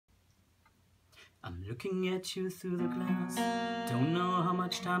I'm looking at you through the glass. Don't know how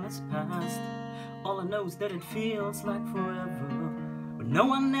much time has passed. All I know is that it feels like forever, but no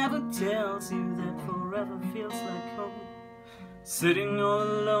one ever tells you that forever feels like home. Sitting all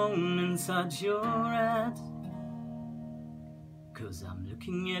alone inside your head, 'cause I'm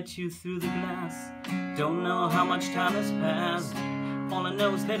looking at you through the glass. Don't know how much time has passed. All I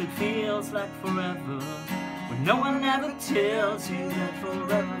know is that it feels like forever, but no one ever tells you that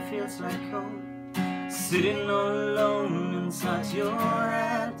forever feels like home. Sitting all alone inside your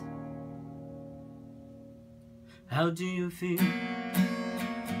head. How do you feel?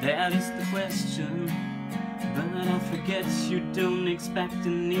 That is the question. But I forget you don't expect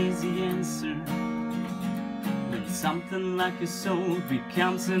an easy answer. When something like your soul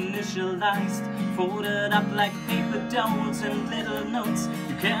becomes initialized, folded up like paper dolls and little notes,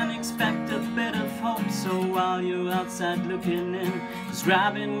 you can't expect a bit of hope. So while you're outside looking in,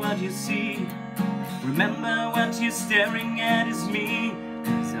 describing what you see, remember what you're staring at is me.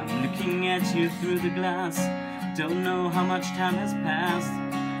 'Cause I'm looking at you through the glass. Don't know how much time has passed.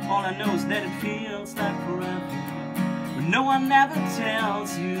 All I know is that it feels like forever, but no one ever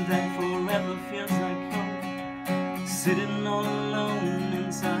tells you that forever feels like home. Sitting all alone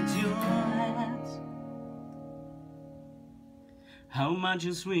inside your head. How much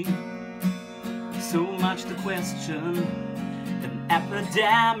is we? So much the question. An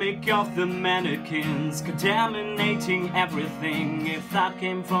epidemic of the mannequins, contaminating everything. If that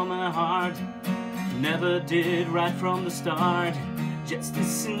came from a heart, never did right from the start. Just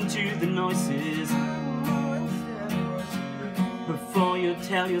listen to the noises before you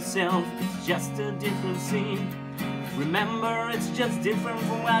tell yourself it's just a different scene. Remember, it's just different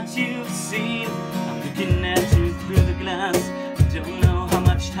from what you've seen. I'm looking at you through the glass. Don't know how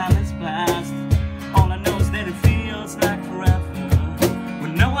much time has passed. All I know is that it feels like forever,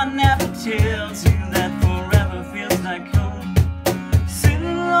 when no one ever tells you that forever feels like home.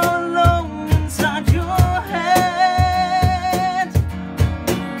 Sitting all alone inside your head.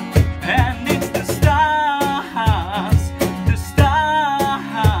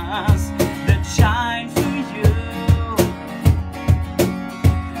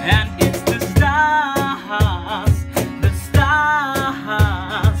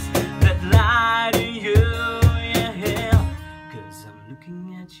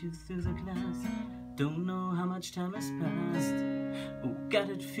 Through the glass, don't know how much time has passed. Oh God,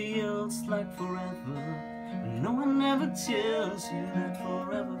 it feels like forever, and no one ever tells you that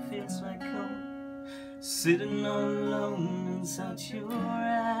forever feels like home. Sitting all alone inside your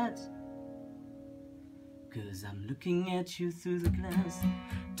head. 'Cause I'm looking at you through the glass.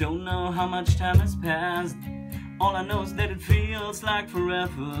 Don't know how much time has passed. All I know is that it feels like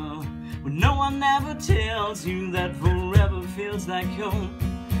forever, but no one ever tells you that forever feels like home.